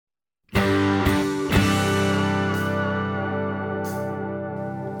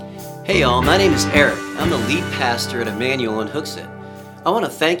Hey y'all, my name is Eric. I'm the lead pastor at Emmanuel in Hooksett. I want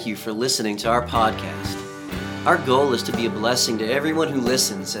to thank you for listening to our podcast. Our goal is to be a blessing to everyone who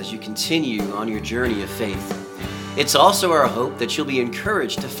listens as you continue on your journey of faith. It's also our hope that you'll be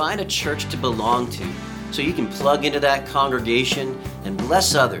encouraged to find a church to belong to so you can plug into that congregation and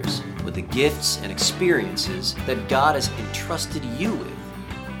bless others with the gifts and experiences that God has entrusted you with.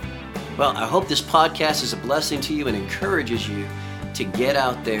 Well, I hope this podcast is a blessing to you and encourages you to get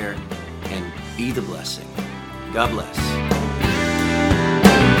out there and be the blessing. God bless.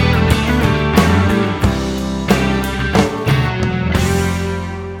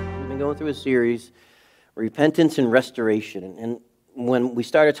 We've been going through a series, Repentance and Restoration. And when we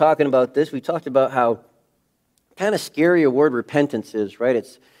started talking about this, we talked about how kind of scary a word repentance is, right?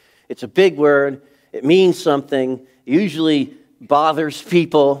 It's a big word. It means something. It usually bothers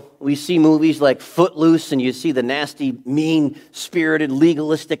people. We see movies like Footloose, and you see the nasty, mean-spirited,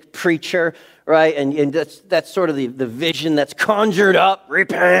 legalistic preacher, right? And that's sort of the vision that's conjured up.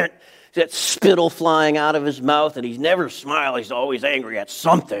 Repent. That spittle flying out of his mouth, and he's never smiling. He's always angry at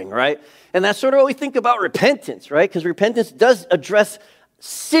something, right? And that's sort of what we think about repentance, right? Because repentance does address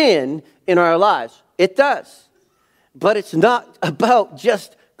sin in our lives. It does. But it's not about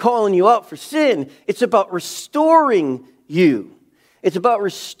just calling you out for sin. It's about restoring you. It's about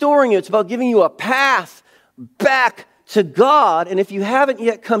restoring you. It's about giving you a path back to God. And if you haven't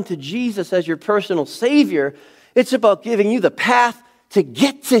yet come to Jesus as your personal Savior, it's about giving you the path to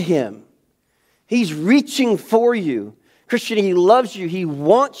get to Him. He's reaching for you. Christian, He loves you. He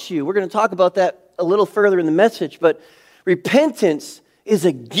wants you. We're going to talk about that a little further in the message. But repentance is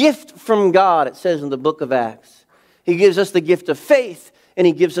a gift from God, it says in the book of Acts. He gives us the gift of faith, and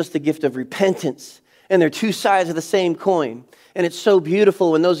He gives us the gift of repentance. And they're two sides of the same coin. And it's so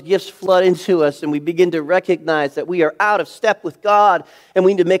beautiful when those gifts flood into us and we begin to recognize that we are out of step with God and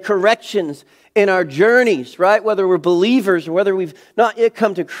we need to make corrections in our journeys, right? Whether we're believers or whether we've not yet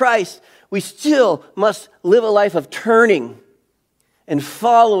come to Christ, we still must live a life of turning and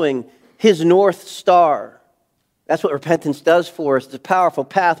following His North Star. That's what repentance does for us. It's a powerful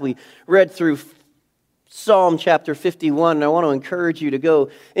path. We read through Psalm chapter 51, and I want to encourage you to go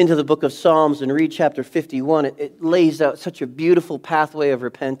into the book of Psalms and read chapter 51. It lays out such a beautiful pathway of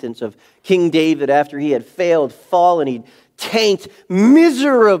repentance of King David after he had failed, fallen, he'd tanked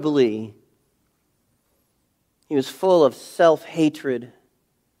miserably. He was full of self-hatred.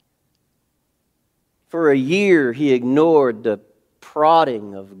 For a year, he ignored the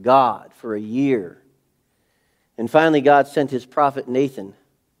prodding of God for a year. And finally, God sent His prophet Nathan.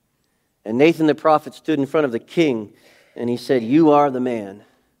 And Nathan the prophet stood in front of the king, and he said, "You are the man.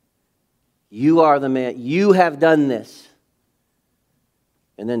 You are the man. You have done this."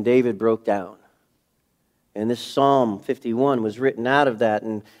 And then David broke down. And this Psalm 51 was written out of that.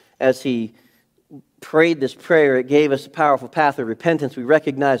 And as he prayed this prayer, it gave us a powerful path of repentance. We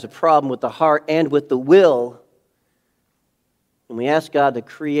recognize a problem with the heart and with the will. And we ask God to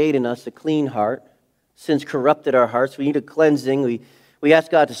create in us a clean heart. Sin's corrupted our hearts. We need a cleansing. We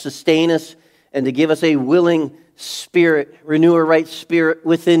ask God to sustain us and to give us a willing spirit, renew a right spirit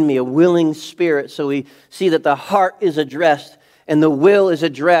within me, a willing spirit. So we see that the heart is addressed and the will is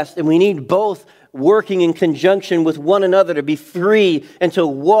addressed. And we need both working in conjunction with one another to be free and to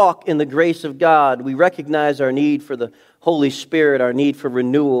walk in the grace of God. We recognize our need for the Holy Spirit, our need for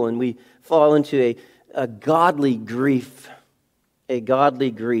renewal, and we fall into a godly grief,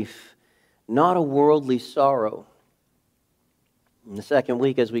 not a worldly sorrow. In the second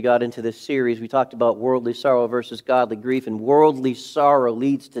week, as we got into this series, we talked about worldly sorrow versus godly grief, and worldly sorrow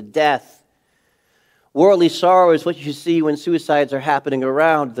leads to death. Worldly sorrow is what you see when suicides are happening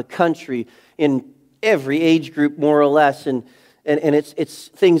around the country in every age group, more or less, and it's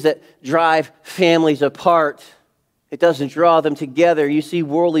things that drive families apart. It doesn't draw them together. You see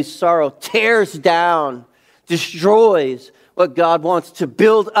worldly sorrow tears down, destroys what God wants to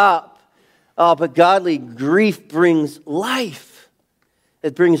build up. But godly grief brings life.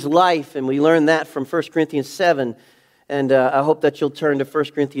 It brings life, and we learn that from 1 Corinthians 7. And I hope that you'll turn to 1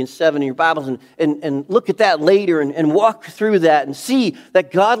 Corinthians 7 in your Bibles and look at that later and walk through that and see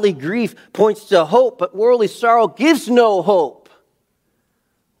that godly grief points to hope, but worldly sorrow gives no hope.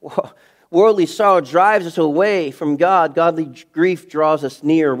 Worldly sorrow drives us away from God. Godly grief draws us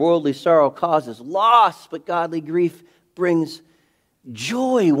near. Worldly sorrow causes loss, but godly grief brings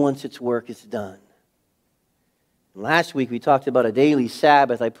joy once its work is done. Last week we talked about a daily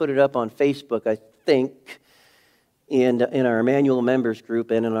Sabbath. I put it up on Facebook, I think, and in our Emmanuel members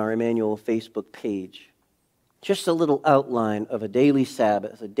group and in our Emmanuel Facebook page. Just a little outline of a daily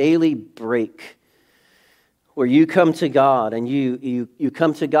Sabbath, a daily break where you come to God and you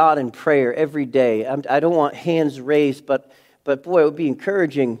come to God in prayer every day. I don't want hands raised, but boy, it would be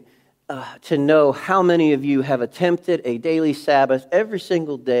encouraging to know how many of you have attempted a daily Sabbath every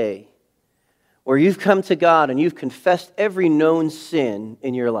single day, where you've come to God and you've confessed every known sin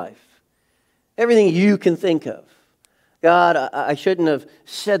in your life. Everything you can think of. God, I shouldn't have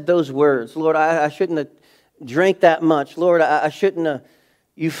said those words. Lord, I shouldn't have drank that much. Lord, I shouldn't have.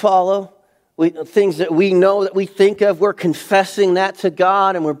 You follow? Things that we know, that we think of, we're confessing that to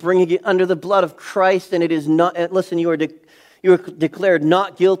God and we're bringing it under the blood of Christ, and it is not, listen, you are declared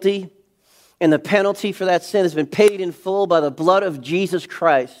not guilty, and the penalty for that sin has been paid in full by the blood of Jesus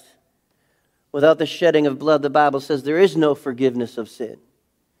Christ. Without the shedding of blood, the Bible says there is no forgiveness of sin.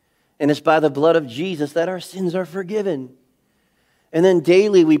 And it's by the blood of Jesus that our sins are forgiven. And then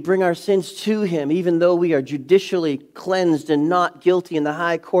daily we bring our sins to Him, even though we are judicially cleansed and not guilty in the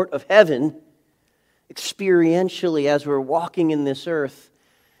high court of heaven. Experientially, as we're walking in this earth,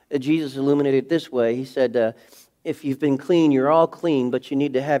 Jesus illuminated it this way. He said, if you've been clean, you're all clean, but you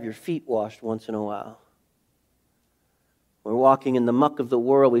need to have your feet washed once in a while. We're walking in the muck of the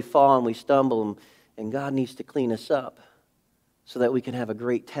world. We fall and we stumble, and God needs to clean us up so that we can have a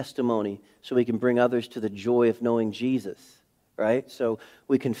great testimony, so we can bring others to the joy of knowing Jesus, right? So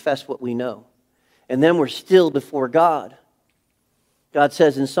we confess what we know. And then we're still before God. God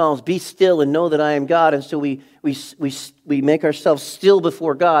says in Psalms, be still and know that I am God. And so we make ourselves still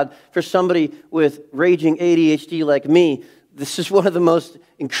before God. For somebody with raging ADHD like me, this is one of the most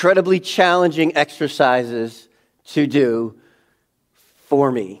incredibly challenging exercises to do for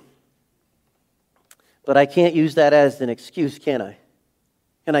me. But I can't use that as an excuse, can I?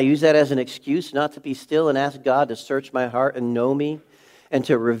 Can I use that as an excuse not to be still and ask God to search my heart and know me and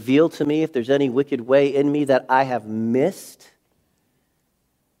to reveal to me if there's any wicked way in me that I have missed?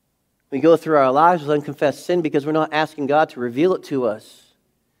 We go through our lives with unconfessed sin because we're not asking God to reveal it to us.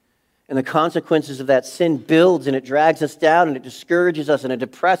 And the consequences of that sin builds, and it drags us down, and it discourages us, and it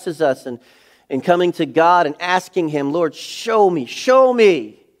depresses us. And coming to God and asking Him, Lord, show me, show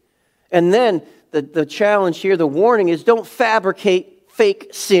me. And then the challenge here, the warning is, don't fabricate fake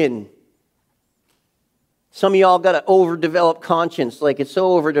sin. Some of y'all got an overdeveloped conscience, like it's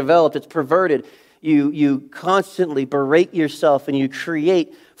so overdeveloped, it's perverted. You constantly berate yourself and you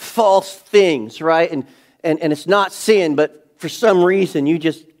create false things, right? And it's not sin, but for some reason you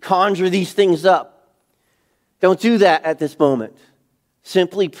just conjure these things up. Don't do that at this moment.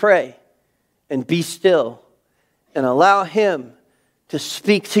 Simply pray and be still and allow Him to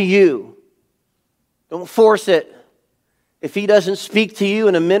speak to you. Don't force it. If He doesn't speak to you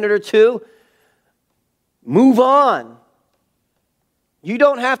in a minute or two, move on. You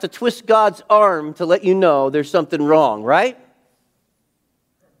don't have to twist God's arm to let you know there's something wrong, right?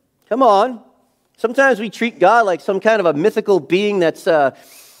 Come on. Sometimes we treat God like some kind of a mythical being that's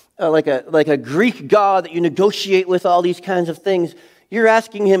like a Greek god that you negotiate with, all these kinds of things. You're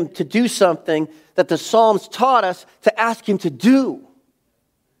asking Him to do something that the Psalms taught us to ask Him to do.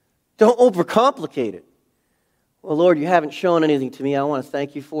 Don't overcomplicate it. Well, Lord, you haven't shown anything to me. I want to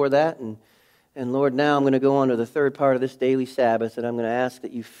thank you for that. And Lord, now I'm going to go on to the third part of this daily Sabbath, and I'm going to ask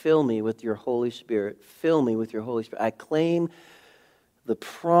that you fill me with your Holy Spirit. Fill me with your Holy Spirit. I claim the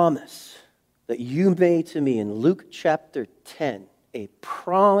promise that you made to me in Luke chapter 10, a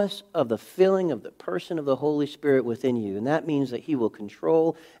promise of the filling of the person of the Holy Spirit within you. And that means that He will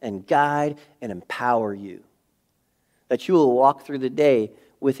control and guide and empower you. That you will walk through the day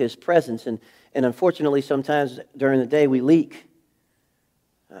with His presence. And unfortunately, sometimes during the day we leak.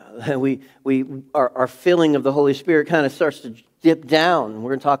 Our filling of the Holy Spirit kind of starts to dip down. We're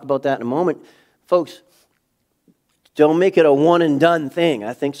going to talk about that in a moment. Folks, don't make it a one and done thing.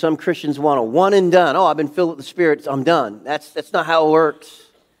 I think some Christians want a one and done. Oh, I've been filled with the Spirit, I'm done. That's not how it works.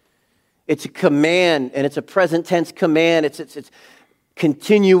 It's a command, and it's a present tense command. It's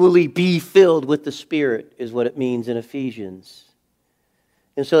continually be filled with the Spirit is what it means in Ephesians.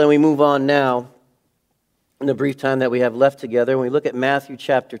 And so then we move on now in the brief time that we have left together, and we look at Matthew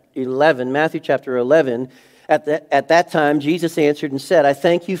chapter 11. Matthew chapter 11, at that time, Jesus answered and said, I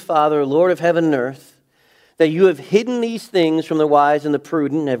thank you, Father, Lord of heaven and earth, that you have hidden these things from the wise and the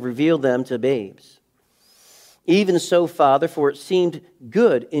prudent and have revealed them to babes. Even so, Father, for it seemed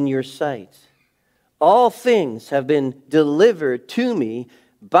good in your sight. All things have been delivered to me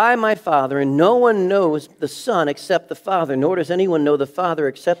by my Father, and no one knows the Son except the Father, nor does anyone know the Father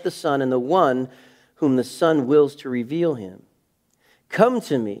except the Son and the one whom the Son wills to reveal Him. Come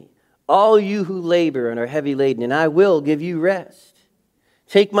to me, all you who labor and are heavy laden, and I will give you rest.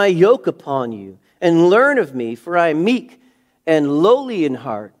 Take my yoke upon you and learn of me, for I am meek and lowly in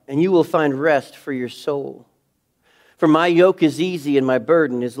heart, and you will find rest for your soul. For my yoke is easy and my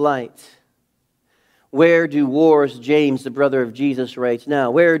burden is light. Where do wars, James, the brother of Jesus, writes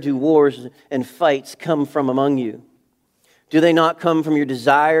now, where do wars and fights come from among you? Do they not come from your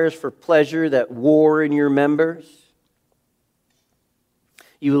desires for pleasure that war in your members?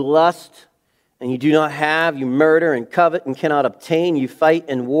 You lust and you do not have. You murder and covet and cannot obtain. You fight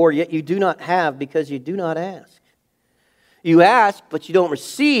and war, yet you do not have because you do not ask. You ask, but you don't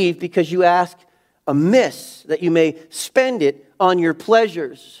receive because you ask amiss, that you may spend it on your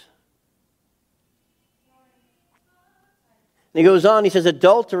pleasures. And he goes on, he says,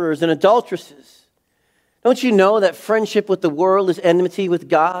 adulterers and adulteresses. Don't you know that friendship with the world is enmity with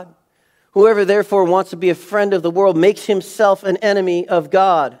God? Whoever therefore wants to be a friend of the world makes himself an enemy of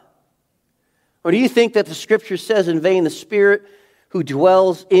God. Or do you think that the Scripture says in vain, the Spirit who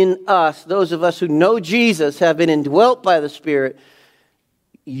dwells in us, those of us who know Jesus have been indwelt by the Spirit,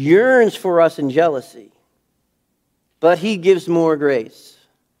 yearns for us in jealousy, but he gives more grace.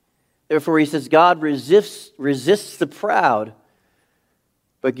 Therefore, he says, God resists the proud,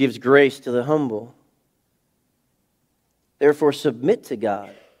 but gives grace to the humble. Therefore, submit to God.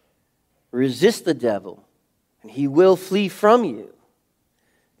 Resist the devil, and he will flee from you.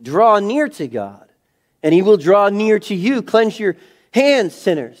 Draw near to God, and he will draw near to you. Cleanse your hands,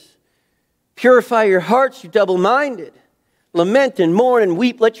 sinners. Purify your hearts, you double-minded. Lament and mourn and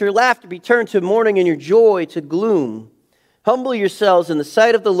weep. Let your laughter be turned to mourning and your joy to gloom. Humble yourselves in the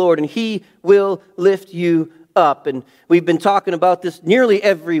sight of the Lord, and he will lift you up. And we've been talking about this nearly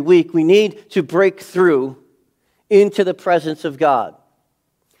every week. We need to break through into the presence of God.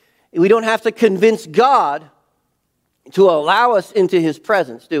 We don't have to convince God to allow us into his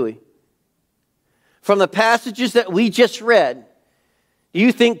presence, do we? From the passages that we just read, do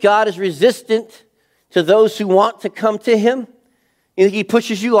you think God is resistant to those who want to come to him? You think he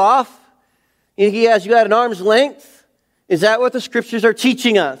pushes you off? You think he has you at an arm's length? Is that what the Scriptures are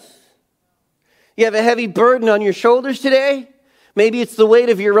teaching us? You have a heavy burden on your shoulders today? Maybe it's the weight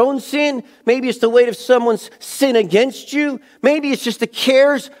of your own sin. Maybe it's the weight of someone's sin against you. Maybe it's just the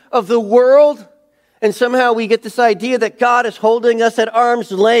cares of the world. And somehow we get this idea that God is holding us at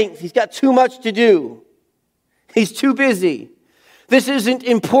arm's length. He's got too much to do. He's too busy. This isn't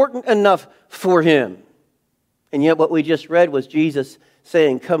important enough for him. And yet what we just read was Jesus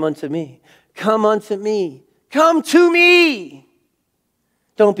saying, come unto me. Come unto me. Come to me.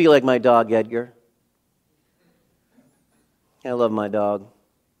 Don't be like my dog, Edgar. I love my dog.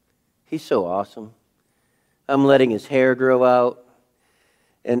 He's so awesome. I'm letting his hair grow out.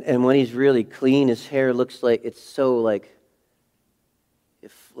 And when he's really clean, his hair looks like, it's so like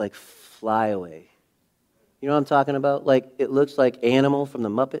flyaway. You know what I'm talking about? Like, it looks like Animal from the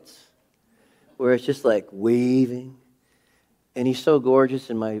Muppets, where it's just like waving. And he's so gorgeous,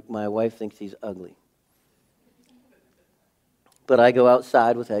 and my wife thinks he's ugly. But I go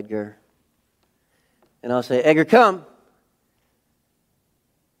outside with Edgar, and I'll say, Edgar, come.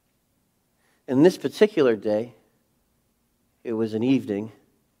 And this particular day, it was an evening,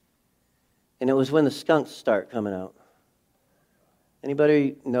 and it was when the skunks start coming out.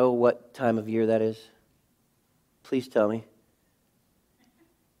 Anybody know what time of year that is? Please tell me.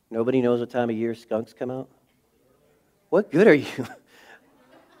 Nobody knows what time of year skunks come out? What good are you?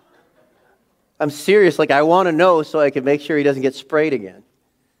 I'm serious, like I want to know so I can make sure he doesn't get sprayed again.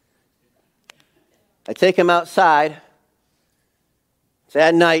 I take him outside. It's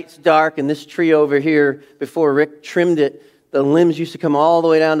at night, it's dark, and this tree over here, before Rick trimmed it, the limbs used to come all the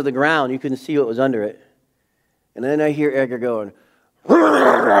way down to the ground. You couldn't see what was under it. And then I hear Edgar going,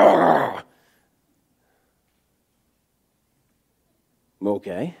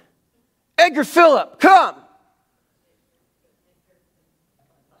 okay. Edgar Phillip, come!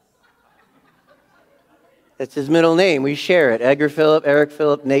 That's his middle name. We share it. Edgar Phillip, Eric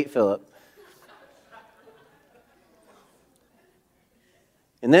Phillip, Nate Phillip.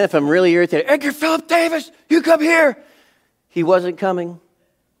 And then if I'm really irritated, Edgar Phillip Davis, you come here. He wasn't coming.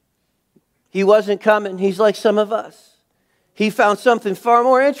 He wasn't coming. He's like some of us. He found something far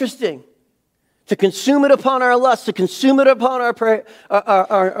more interesting. To consume it upon our lusts, to consume it upon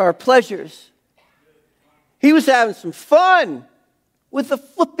our pleasures. He was having some fun with the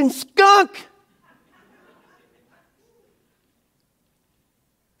flipping skunk.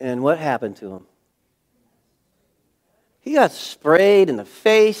 And what happened to him? He got sprayed in the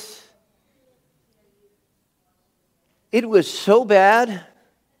face. It was so bad.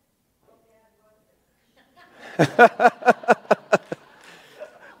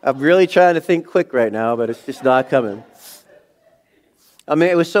 I'm really trying to think quick right now, but it's just not coming. I mean,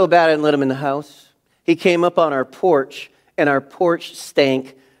 it was so bad I didn't let him in the house. He came up on our porch, and our porch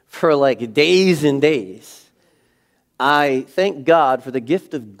stank for like days and days. I thank God for the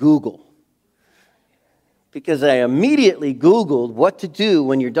gift of Google, because I immediately Googled what to do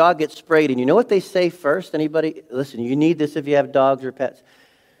when your dog gets sprayed. And you know what they say first? Anybody? Listen, you need this if you have dogs or pets.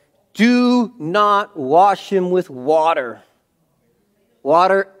 Do not wash him with water.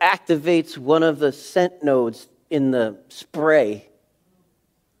 Water activates one of the scent nodes in the spray.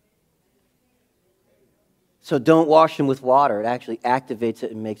 So don't wash him with water. It actually activates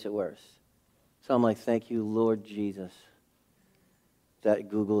it and makes it worse. So I'm like, thank you, Lord Jesus, that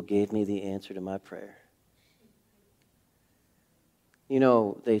Google gave me the answer to my prayer. You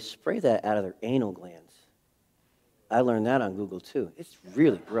know, they spray that out of their anal glands. I learned that on Google too. It's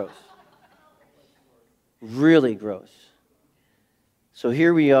really gross. Really gross. So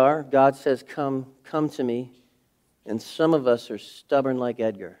here we are. God says, come to me. And some of us are stubborn like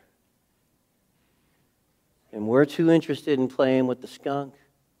Edgar. And we're too interested in playing with the skunk.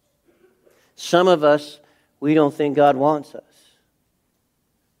 Some of us, we don't think God wants us.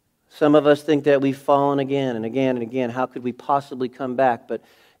 Some of us think that we've fallen again and again and again. How could we possibly come back? But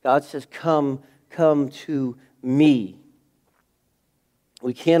God says, come to me.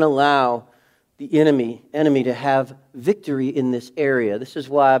 We can't allow the enemy to have victory in this area. This is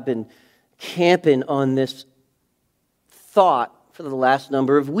why I've been camping on this thought for the last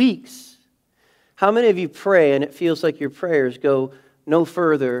number of weeks. How many of you pray and it feels like your prayers go no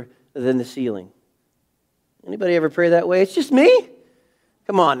further than the ceiling? Anybody ever pray that way? It's just me?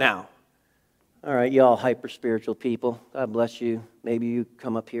 Come on now. All right, y'all hyper-spiritual people. God bless you. Maybe you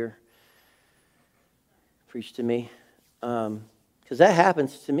come up here, preach to me. Because that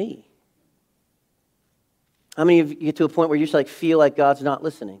happens to me. How many of you get to a point where you just feel like God's not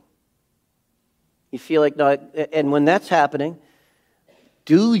listening? You feel like not, and when that's happening,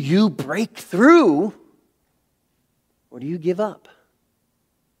 do you break through or do you give up?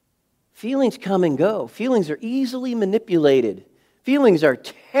 Feelings come and go. Feelings are easily manipulated. Feelings are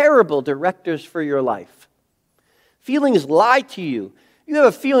terrible directors for your life. Feelings lie to you. You have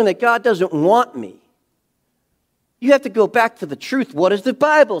a feeling that God doesn't want me. You have to go back to the truth. What does the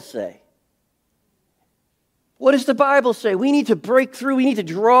Bible say? What does the Bible say? We need to break through. We need to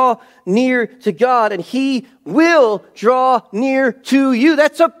draw near to God, and He will draw near to you.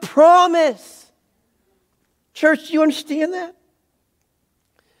 That's a promise. Church, do you understand that?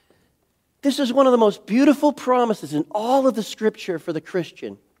 This is one of the most beautiful promises in all of the Scripture for the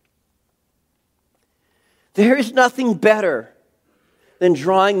Christian. There is nothing better than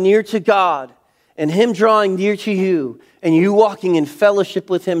drawing near to God and Him drawing near to you and you walking in fellowship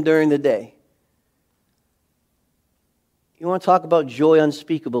with Him during the day. You want to talk about joy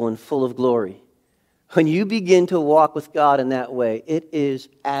unspeakable and full of glory? When you begin to walk with God in that way, it is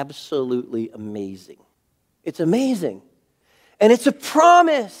absolutely amazing. It's amazing. And it's a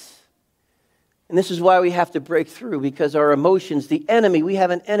promise. And this is why we have to break through, because our emotions, the enemy, we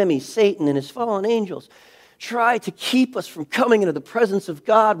have an enemy, Satan and his fallen angels, try to keep us from coming into the presence of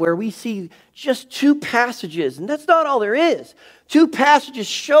God, where we see just two passages, and that's not all there is. Two passages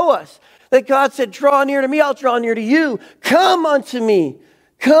show us that God said, draw near to me, I'll draw near to you. Come unto me.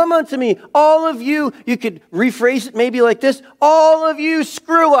 Come unto me. All of you, you could rephrase it maybe like this, all of you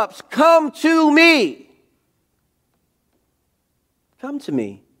screw-ups, come to me. Come to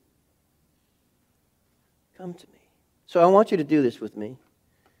me. Come to me. So I want you to do this with me.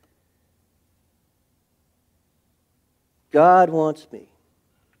 God wants me.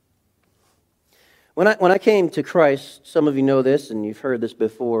 When I came to Christ, some of you know this and you've heard this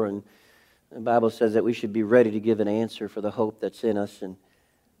before, and the Bible says that we should be ready to give an answer for the hope that's in us. And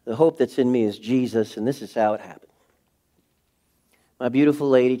the hope that's in me is Jesus, and this is how it happened. My beautiful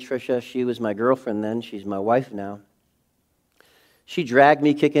lady, Trisha, she was my girlfriend then. She's my wife now. She dragged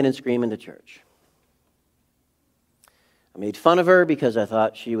me kicking and screaming to church. I made fun of her because I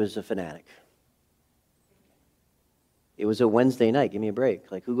thought she was a fanatic. It was a Wednesday night. Give me a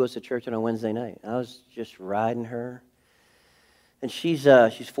break. Like, who goes to church on a Wednesday night? I was just riding her. And she's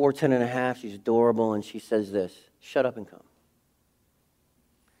 4'10 and a half. She's adorable. And she says this, shut up and come.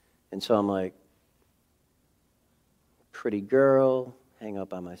 And so I'm like, pretty girl, hang up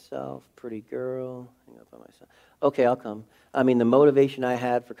by myself. Pretty girl, hang up by myself. Okay, I'll come. I mean, the motivation I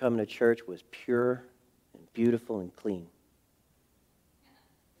had for coming to church was pure and beautiful and clean.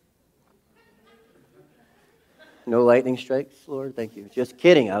 No lightning strikes, Lord? Thank you. Just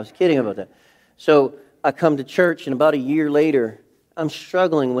kidding. I was kidding about that. So I come to church, and about a year later, I'm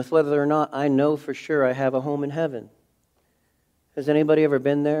struggling with whether or not I know for sure I have a home in heaven. Has anybody ever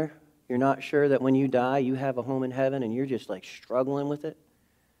been there? You're not sure that when you die, you have a home in heaven, and you're just struggling with it?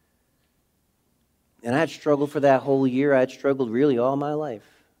 And I had struggled for that whole year. I had struggled really all my life.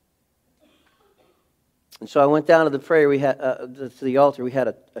 And so I went down to the prayer we had, to the altar. We had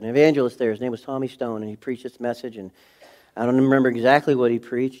an evangelist there. His name was Tommy Stone, and he preached this message. And I don't remember exactly what he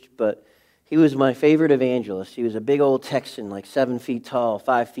preached, but he was my favorite evangelist. He was a big old Texan, like 7 feet tall,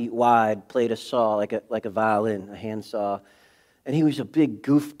 5 feet wide, played a saw like a violin, a hand saw. And he was a big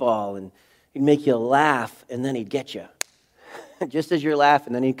goofball, and he'd make you laugh, and then he'd get you. Just as you're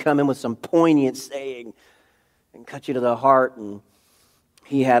laughing, then he'd come in with some poignant saying and cut you to the heart. And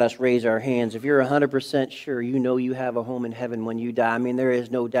he had us raise our hands. If you're 100% sure, you know you have a home in heaven when you die. I mean, there is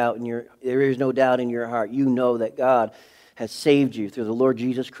no doubt in your heart. You know that God has saved you through the Lord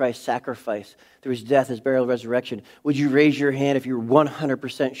Jesus Christ's sacrifice, through his death, his burial, resurrection. Would you raise your hand if you're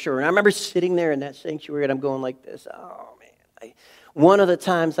 100% sure? And I remember sitting there in that sanctuary, and I'm going like this. Oh, man. One of the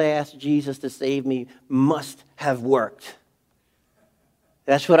times I asked Jesus to save me must have worked.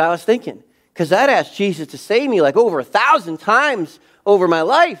 That's what I was thinking. Because I'd asked Jesus to save me like over 1,000 times over my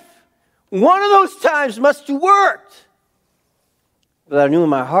life. One of those times must have worked. But I knew in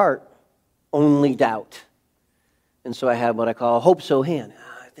my heart, only doubt. And so I had what I call a hope-so hand.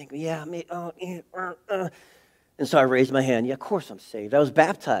 I think, yeah, And so I raised my hand. Yeah, of course I'm saved. I was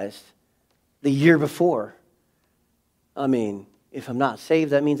baptized the year before. I mean, if I'm not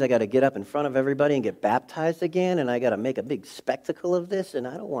saved, that means I got to get up in front of everybody and get baptized again, and I got to make a big spectacle of this, and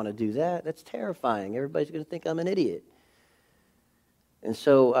I don't want to do that. That's terrifying. Everybody's going to think I'm an idiot. And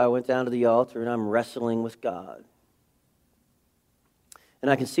so I went down to the altar, and I'm wrestling with God. And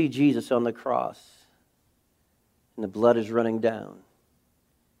I can see Jesus on the cross, and the blood is running down.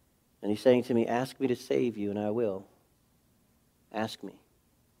 And he's saying to me, ask me to save you, and I will. Ask me.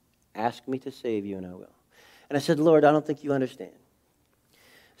 Ask me to save you, and I will. And I said, Lord, I don't think you understand.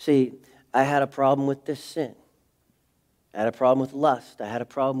 See, I had a problem with this sin. I had a problem with lust. I had a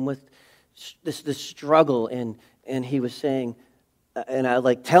problem with this struggle. And he was saying, and I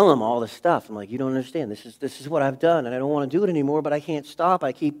like tell him all this stuff. I'm like, you don't understand. This is what I've done, and I don't want to do it anymore, but I can't stop.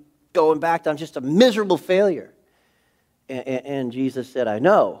 I keep going back to I'm just a miserable failure. And Jesus said, I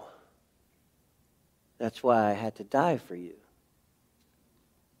know. That's why I had to die for you.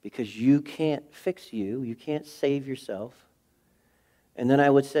 Because you can't fix you. You can't save yourself. And then I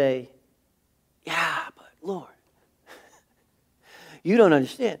would say, yeah, but Lord, you don't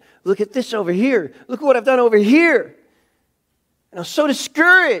understand. Look at this over here. Look at what I've done over here. And I was so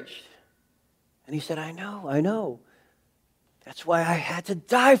discouraged. And he said, I know. That's why I had to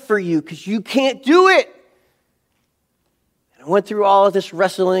die for you, because you can't do it. And I went through all of this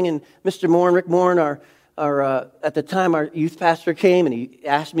wrestling, and Mr. Moore, Rick Moore, at the time, our youth pastor came, and he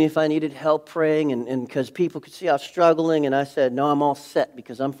asked me if I needed help praying, and because people could see I was struggling, and I said, no, I'm all set,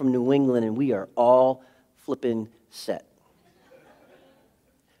 because I'm from New England, and we are all flipping set.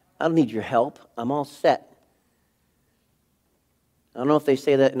 I don't need your help. I'm all set. I don't know if they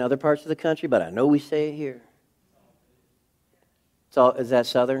say that in other parts of the country, but I know we say it here. Is that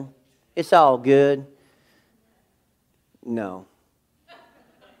Southern? It's all good. No.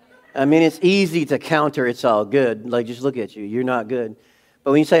 I mean, it's easy to counter it's all good. Like, just look at you. You're not good.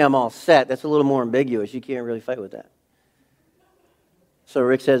 But when you say I'm all set, that's a little more ambiguous. You can't really fight with that. So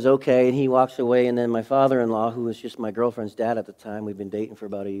Rick says, okay, and he walks away. And then my father-in-law, who was just my girlfriend's dad at the time, we'd been dating for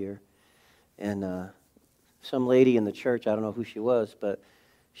about a year. And some lady in the church, I don't know who she was, but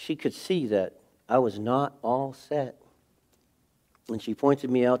she could see that I was not all set. And she pointed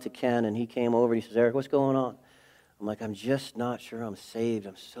me out to Ken, and he came over, and he says, Eric, what's going on? I'm like, I'm just not sure I'm saved.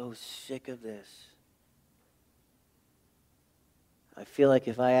 I'm so sick of this. I feel like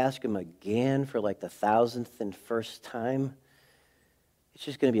if I ask him again for like the 1,001st time, it's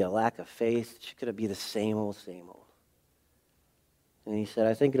just going to be a lack of faith. It's just going to be the same old, same old. And he said,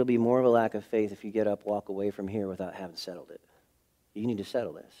 I think it'll be more of a lack of faith if you get up, walk away from here without having settled it. You need to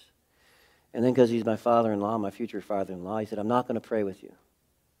settle this. And then because he's my father-in-law, my future father-in-law, he said, I'm not going to pray with you.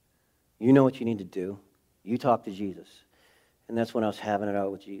 You know what you need to do. You talk to Jesus. And that's when I was having it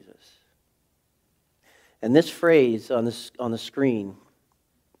out with Jesus. And this phrase on the screen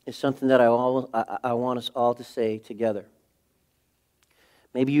is something that I want us all to say together.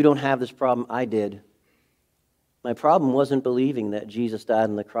 Maybe you don't have this problem. I did. My problem wasn't believing that Jesus died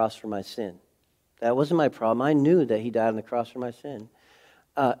on the cross for my sin. That wasn't my problem. I knew that he died on the cross for my sin.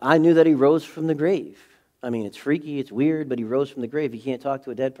 I knew that he rose from the grave. I mean, it's freaky, it's weird, but he rose from the grave. You can't talk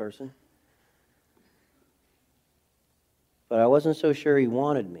to a dead person. But I wasn't so sure he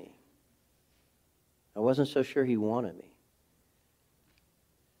wanted me. I wasn't so sure he wanted me.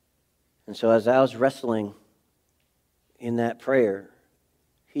 And so as I was wrestling in that prayer,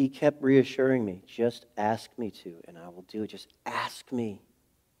 he kept reassuring me, just ask me to, and I will do it. Just ask me.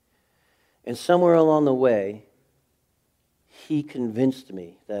 And somewhere along the way, he convinced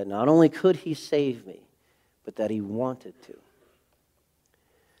me that not only could he save me, but that he wanted to.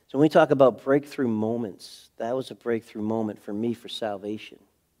 So when we talk about breakthrough moments, that was a breakthrough moment for me for salvation.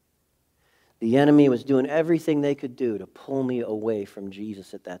 The enemy was doing everything they could do to pull me away from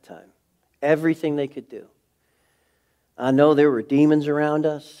Jesus at that time. Everything they could do. I know there were demons around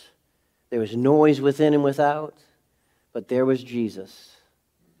us. There was noise within and without. But there was Jesus.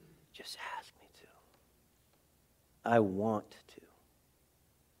 Just ask me to. I want to.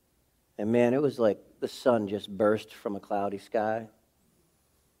 And man, it was like the sun just burst from a cloudy sky.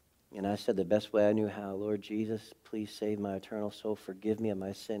 And I said the best way I knew how, Lord Jesus, please save my eternal soul. Forgive me of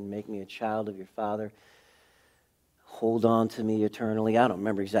my sin. Make me a child of your Father. Hold on to me eternally. I don't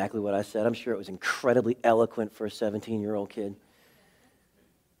remember exactly what I said. I'm sure it was incredibly eloquent for a 17-year-old kid.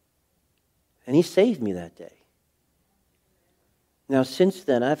 And he saved me that day. Now, since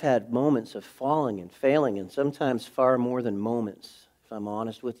then, I've had moments of falling and failing, and sometimes far more than moments, if I'm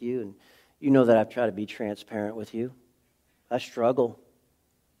honest with you. And you know that I've tried to be transparent with you. I struggle.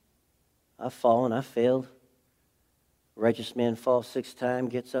 I've fallen, I've failed. Righteous man falls 6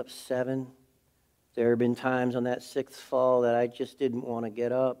 times, gets up 7. There have been times on that 6th fall that I just didn't want to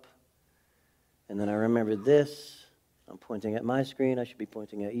get up. And then I remembered this. I'm pointing at my screen. I should be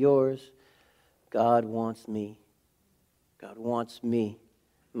pointing at yours. God wants me. God wants me.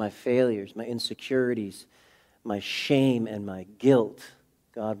 My failures, my insecurities, my shame and my guilt.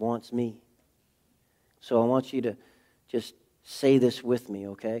 God wants me. So I want you to just say this with me,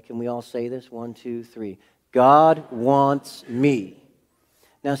 okay? Can we all say this? 1, 2, 3. God wants me.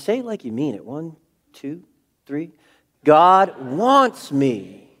 Now say it like you mean it. 1, 2, 3. God wants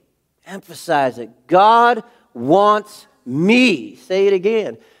me. Emphasize it. God wants me. Say it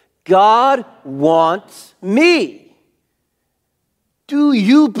again. God wants me. Do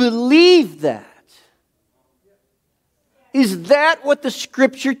you believe that? Is that what the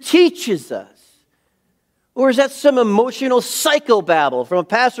Scripture teaches us? Or is that some emotional psychobabble from a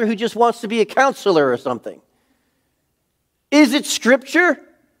pastor who just wants to be a counselor or something? Is it Scripture?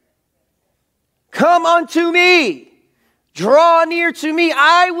 Come unto me. Draw near to me.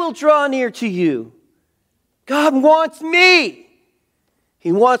 I will draw near to you. God wants me.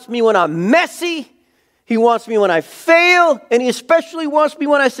 He wants me when I'm messy. He wants me when I fail. And He especially wants me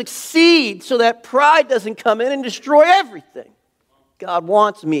when I succeed so that pride doesn't come in and destroy everything. God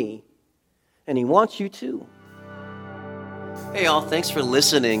wants me. And He wants you too. Hey all, thanks for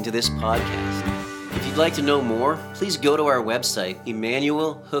listening to this podcast. If you'd like to know more, please go to our website,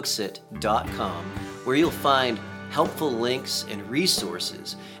 emmanuelhooksett.com, where you'll find helpful links and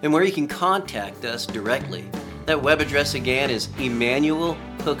resources, and where you can contact us directly. That web address again is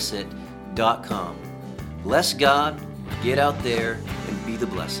emmanuelhooksett.com. Bless God, get out there, and be the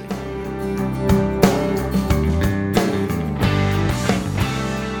blessing.